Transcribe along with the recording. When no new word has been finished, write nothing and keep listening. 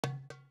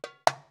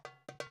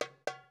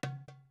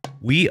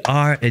We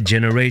are a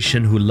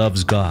generation who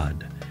loves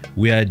God.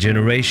 We are a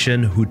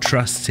generation who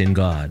trusts in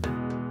God.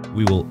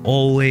 We will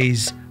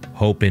always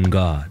hope in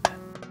God.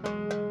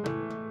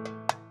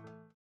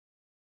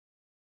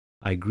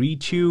 I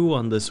greet you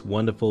on this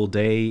wonderful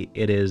day.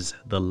 It is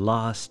the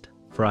last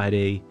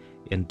Friday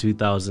in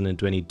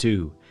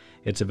 2022.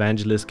 It's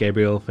Evangelist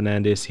Gabriel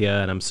Fernandes here,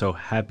 and I'm so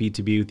happy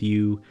to be with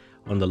you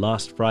on the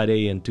last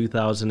Friday in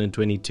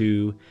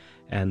 2022.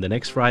 And the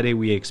next Friday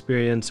we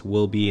experience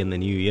will be in the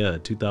new year,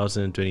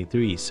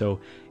 2023. So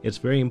it's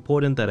very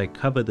important that I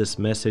cover this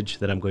message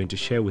that I'm going to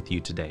share with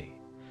you today.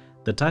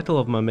 The title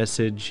of my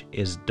message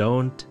is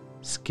Don't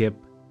Skip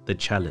the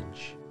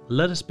Challenge.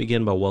 Let us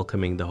begin by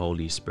welcoming the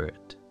Holy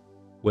Spirit.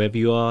 Wherever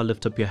you are,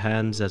 lift up your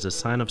hands as a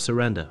sign of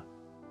surrender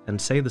and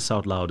say this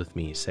out loud with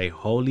me. Say,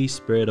 Holy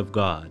Spirit of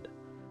God,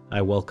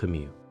 I welcome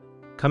you.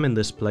 Come in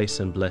this place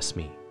and bless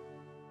me.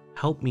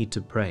 Help me to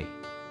pray.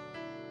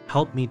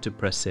 Help me to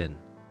press in.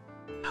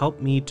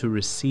 Help me to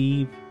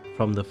receive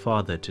from the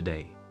Father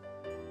today.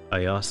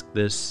 I ask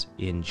this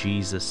in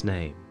Jesus'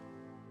 name.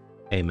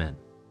 Amen.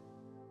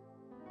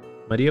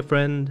 My dear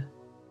friend,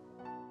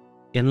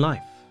 in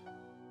life,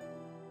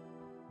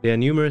 there are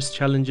numerous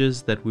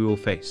challenges that we will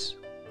face.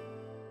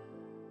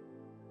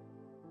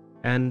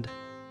 And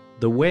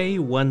the way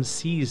one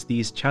sees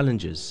these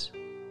challenges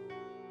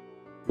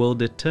will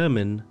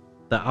determine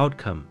the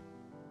outcome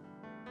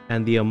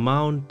and the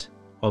amount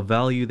of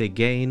value they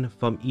gain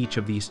from each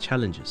of these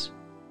challenges.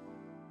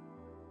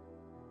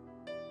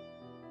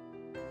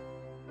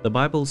 The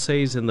Bible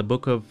says in the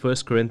book of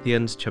 1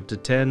 Corinthians chapter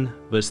 10,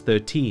 verse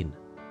 13,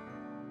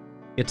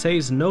 it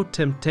says, "No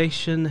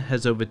temptation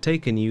has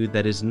overtaken you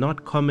that is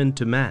not common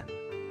to man.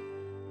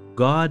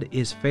 God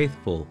is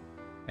faithful,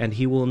 and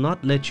He will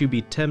not let you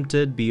be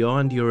tempted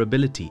beyond your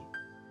ability.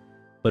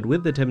 But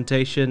with the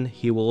temptation,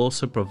 He will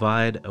also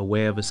provide a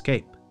way of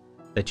escape,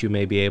 that you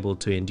may be able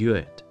to endure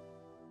it."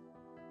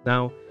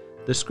 Now,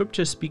 the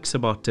scripture speaks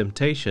about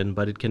temptation,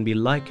 but it can be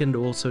likened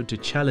also to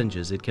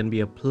challenges. It can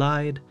be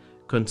applied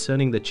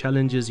concerning the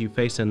challenges you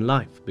face in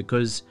life,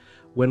 because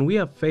when we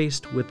are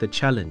faced with a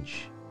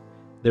challenge,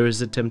 there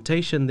is a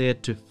temptation there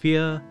to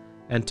fear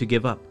and to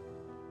give up.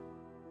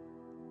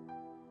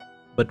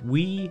 But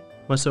we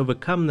must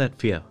overcome that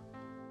fear.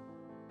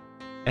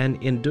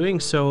 And in doing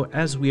so,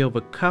 as we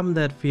overcome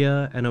that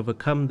fear and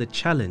overcome the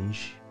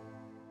challenge,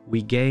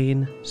 we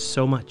gain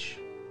so much.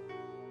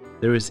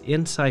 There is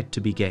insight to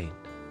be gained.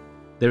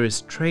 There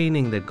is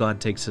training that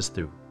God takes us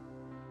through.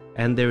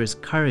 And there is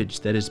courage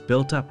that is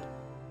built up.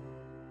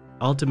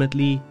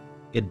 Ultimately,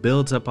 it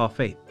builds up our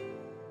faith.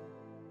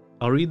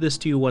 I'll read this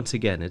to you once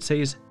again. It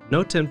says,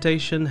 "No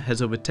temptation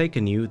has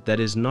overtaken you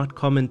that is not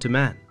common to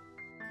man.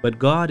 But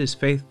God is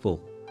faithful,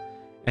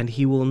 and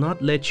He will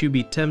not let you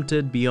be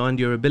tempted beyond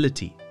your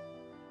ability.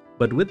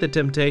 But with the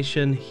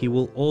temptation, He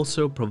will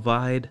also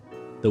provide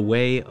the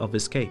way of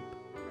escape,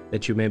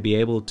 that you may be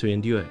able to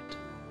endure it."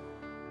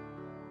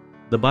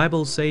 The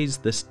Bible says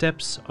the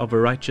steps of a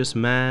righteous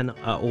man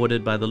are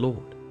ordered by the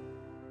Lord.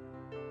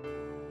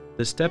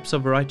 The steps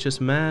of a righteous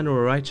man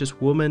or a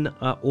righteous woman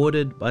are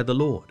ordered by the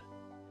Lord.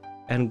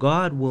 And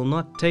God will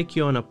not take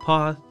you on a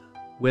path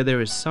where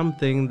there is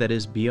something that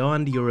is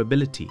beyond your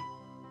ability.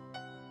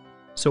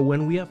 So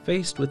when we are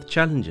faced with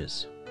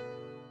challenges,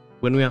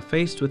 when we are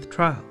faced with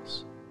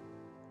trials,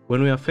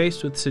 when we are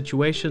faced with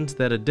situations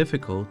that are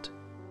difficult,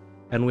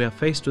 and we are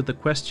faced with the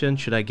question,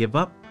 should I give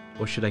up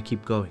or should I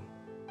keep going?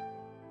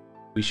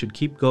 We should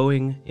keep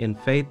going in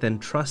faith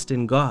and trust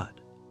in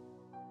God.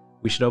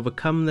 We should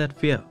overcome that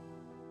fear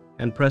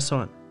and press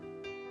on.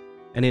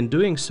 And in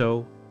doing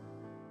so,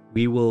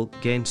 we will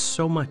gain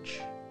so much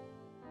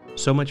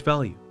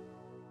value.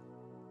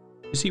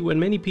 You see, when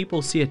many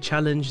people see a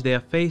challenge, they are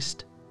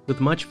faced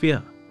with much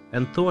fear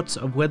and thoughts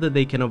of whether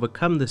they can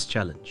overcome this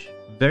challenge.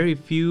 Very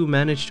few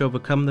manage to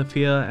overcome the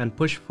fear and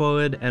push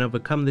forward and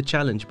overcome the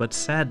challenge, but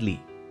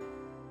sadly,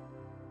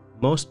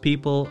 most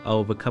people are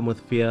overcome with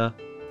fear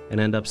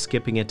and end up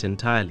skipping it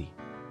entirely.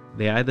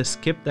 They either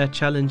skip that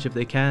challenge if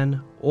they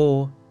can,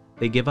 or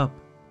they give up.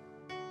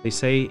 They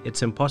say,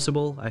 it's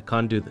impossible, I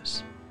can't do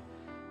this.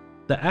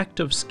 The act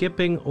of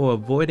skipping or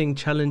avoiding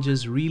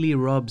challenges really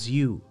robs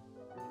you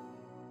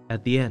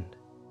at the end.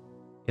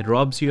 It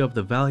robs you of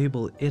the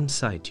valuable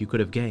insight you could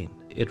have gained.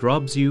 It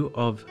robs you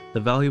of the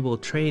valuable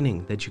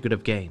training that you could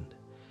have gained.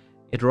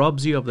 It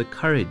robs you of the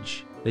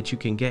courage that you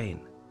can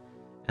gain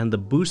and the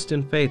boost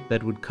in faith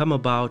that would come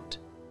about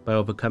by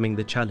overcoming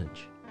the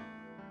challenge.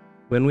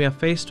 When we are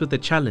faced with a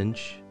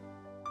challenge,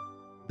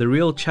 the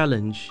real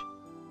challenge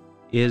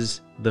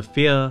is the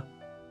fear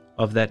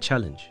of that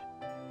challenge.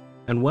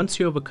 And once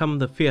you overcome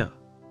the fear,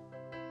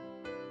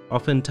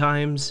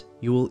 oftentimes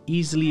you will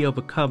easily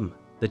overcome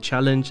the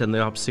challenge and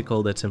the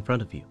obstacle that's in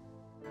front of you.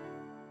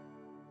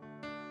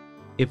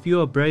 If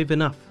you are brave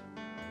enough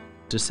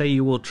to say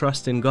you will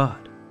trust in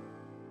God,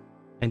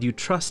 and you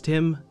trust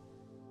Him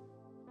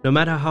no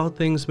matter how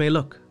things may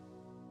look,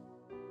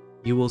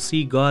 you will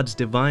see God's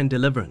divine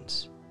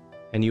deliverance,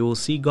 and you will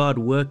see God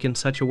work in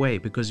such a way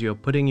because you are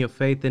putting your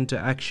faith into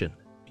action.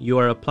 You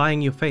are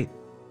applying your faith.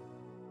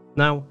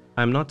 Now,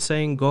 I'm not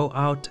saying go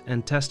out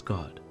and test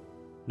God.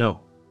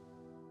 No.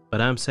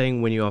 But I'm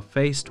saying when you are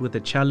faced with a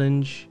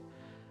challenge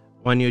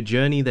on your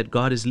journey that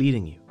God is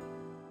leading you,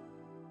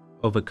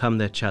 overcome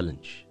that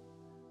challenge.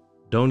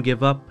 Don't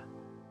give up.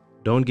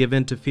 Don't give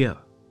in to fear.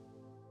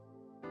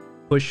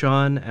 Push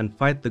on and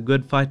fight the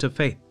good fight of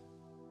faith.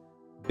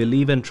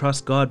 Believe and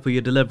trust God for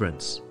your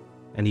deliverance,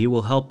 and He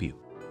will help you.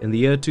 In the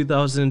year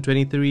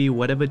 2023,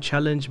 whatever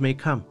challenge may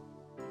come,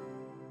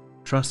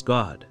 trust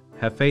God.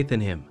 Have faith in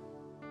Him.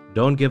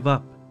 Don't give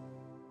up.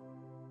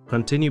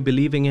 Continue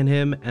believing in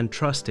Him and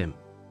trust Him.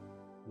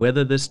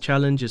 Whether this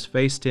challenge is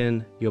faced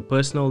in your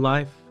personal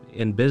life,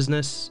 in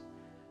business,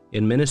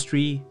 in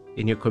ministry,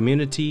 in your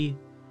community,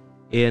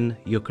 in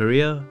your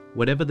career,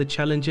 whatever the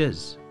challenge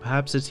is,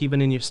 perhaps it's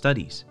even in your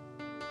studies.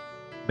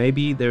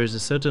 Maybe there is a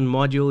certain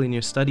module in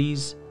your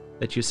studies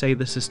that you say,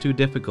 this is too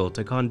difficult,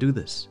 I can't do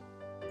this.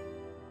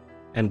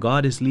 And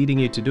God is leading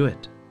you to do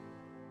it.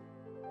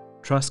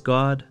 Trust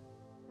God,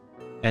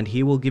 and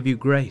He will give you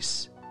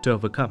grace to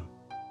overcome.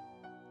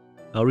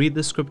 I'll read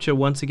the scripture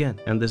once again,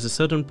 and there's a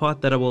certain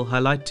part that I will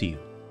highlight to you.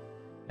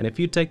 And if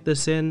you take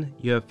this in,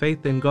 you have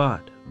faith in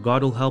God,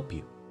 God will help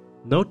you.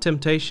 No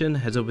temptation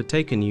has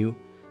overtaken you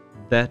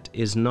that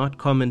is not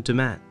common to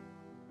man.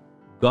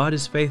 God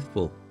is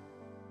faithful.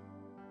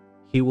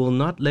 He will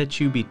not let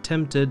you be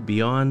tempted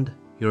beyond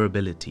your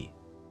ability.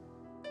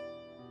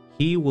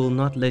 He will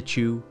not let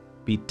you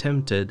be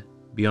tempted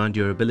beyond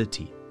your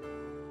ability.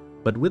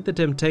 But with the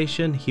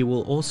temptation, He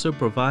will also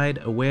provide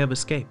a way of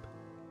escape,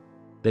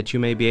 that you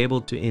may be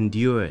able to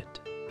endure it.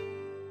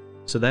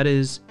 So that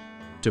is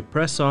to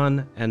press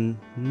on and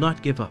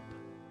not give up,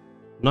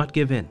 not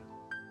give in.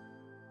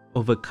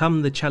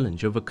 Overcome the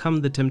challenge,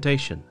 overcome the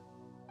temptation.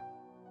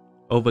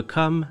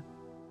 Overcome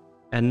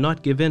and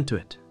not give in to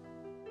it.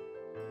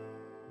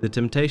 The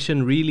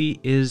temptation really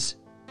is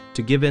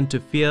to give in to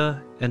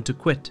fear and to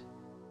quit.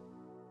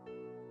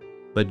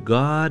 But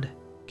God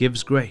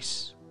gives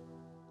grace.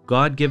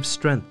 God gives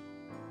strength.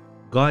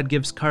 God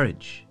gives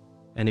courage.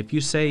 And if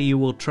you say you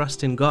will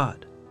trust in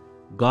God,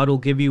 God will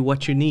give you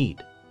what you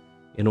need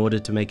in order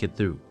to make it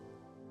through.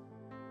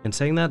 In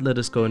saying that, let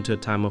us go into a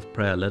time of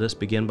prayer. Let us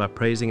begin by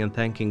praising and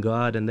thanking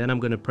God, and then I'm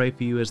going to pray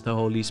for you as the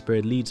Holy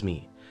Spirit leads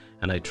me.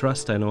 And I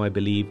trust, I know, I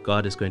believe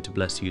God is going to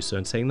bless you. So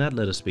in saying that,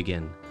 let us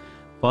begin.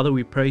 Father,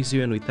 we praise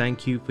you and we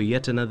thank you for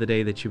yet another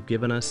day that you've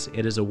given us.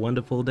 It is a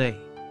wonderful day,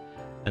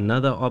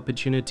 another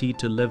opportunity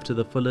to live to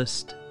the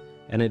fullest,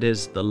 and it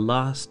is the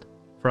last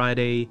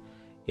Friday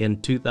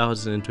in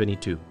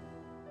 2022.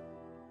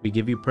 We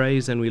give you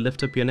praise and we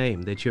lift up your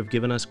name that you have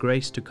given us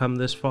grace to come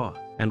this far,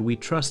 and we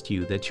trust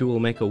you that you will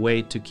make a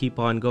way to keep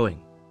on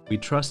going. We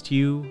trust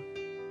you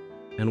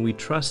and we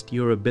trust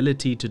your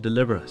ability to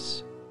deliver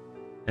us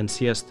and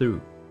see us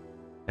through.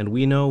 And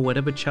we know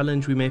whatever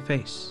challenge we may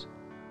face,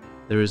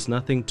 there is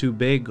nothing too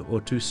big or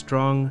too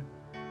strong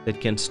that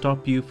can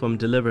stop you from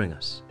delivering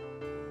us.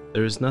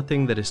 There is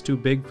nothing that is too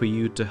big for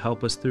you to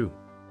help us through.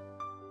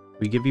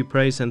 We give you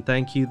praise and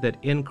thank you that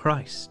in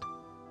Christ,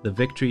 the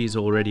victory is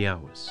already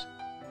ours.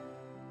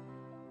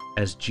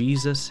 As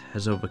Jesus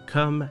has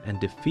overcome and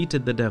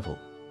defeated the devil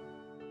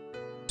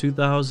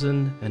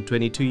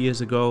 2022 years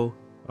ago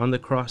on the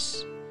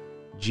cross,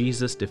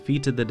 Jesus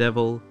defeated the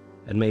devil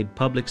and made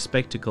public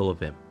spectacle of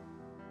him.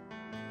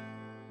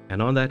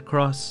 And on that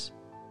cross,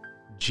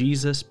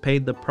 Jesus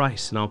paid the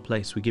price in our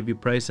place. We give you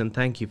praise and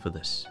thank you for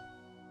this,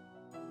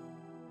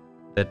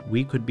 that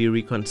we could be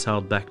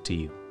reconciled back to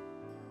you.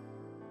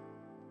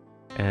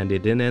 And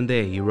it didn't end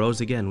there. He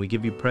rose again. We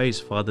give you praise,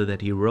 Father,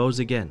 that He rose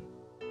again.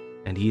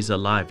 And He's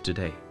alive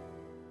today.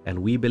 And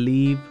we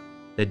believe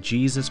that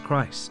Jesus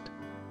Christ,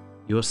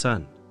 your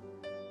Son,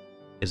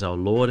 is our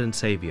Lord and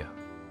Savior.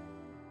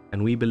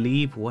 And we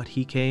believe what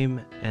He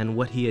came and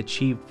what He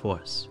achieved for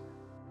us.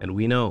 And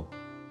we know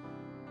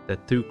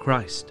that through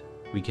Christ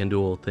we can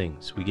do all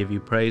things. We give you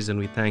praise and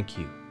we thank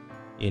you.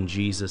 In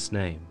Jesus'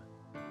 name,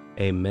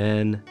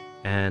 amen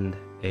and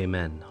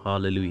amen.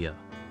 Hallelujah.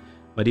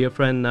 My dear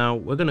friend, now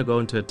we're going to go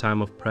into a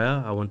time of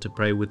prayer. I want to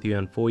pray with you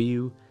and for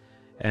you.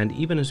 And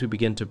even as we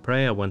begin to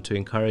pray, I want to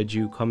encourage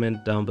you,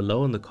 comment down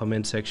below in the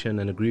comment section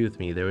and agree with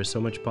me. There is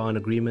so much power in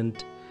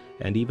agreement.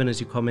 And even as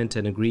you comment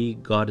and agree,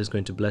 God is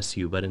going to bless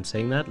you. But in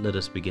saying that, let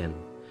us begin.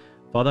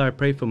 Father, I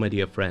pray for my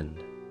dear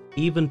friend.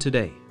 Even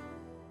today,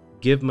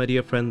 give my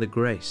dear friend the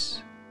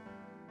grace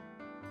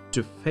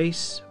to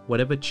face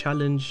whatever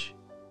challenge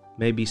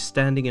may be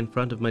standing in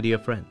front of my dear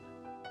friend.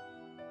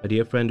 My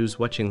dear friend who's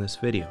watching this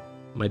video.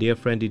 My dear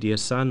friend, your dear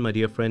son, my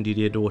dear friend, your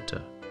dear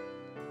daughter.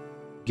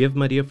 Give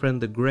my dear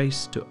friend the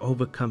grace to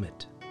overcome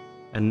it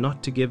and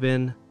not to give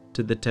in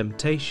to the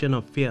temptation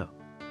of fear,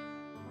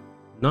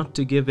 not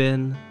to give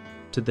in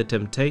to the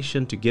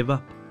temptation to give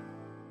up,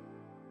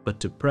 but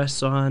to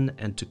press on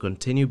and to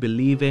continue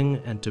believing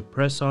and to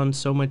press on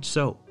so much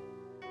so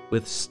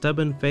with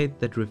stubborn faith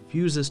that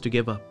refuses to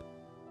give up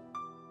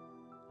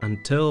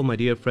until my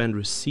dear friend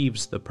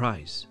receives the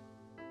prize.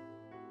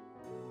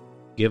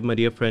 Give my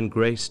dear friend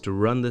grace to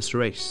run this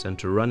race and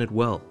to run it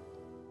well,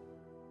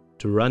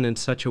 to run in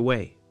such a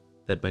way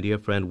that my dear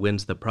friend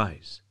wins the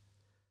prize.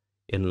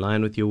 in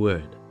line with your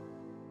word.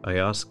 I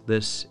ask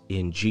this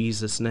in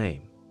Jesus'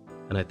 name,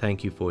 and I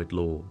thank you for it,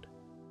 Lord.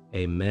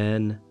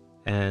 Amen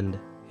and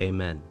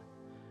amen.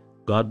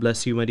 God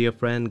bless you, my dear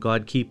friend.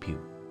 God keep you.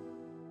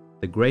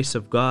 The grace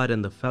of God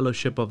and the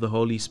fellowship of the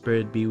Holy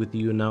Spirit be with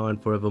you now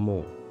and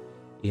forevermore.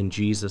 In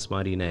Jesus'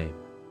 mighty name.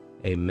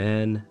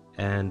 Amen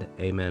and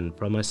amen.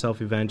 From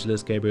myself,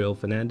 Evangelist Gabriel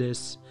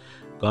Fernandes,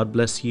 God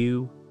bless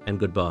you and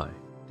goodbye.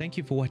 Thank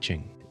you for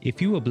watching.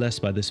 If you were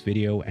blessed by this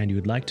video and you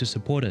would like to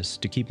support us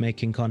to keep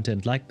making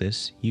content like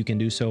this, you can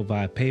do so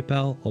via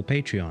PayPal or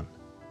Patreon.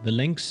 The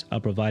links are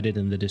provided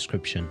in the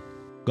description.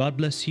 God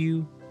bless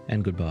you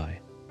and goodbye.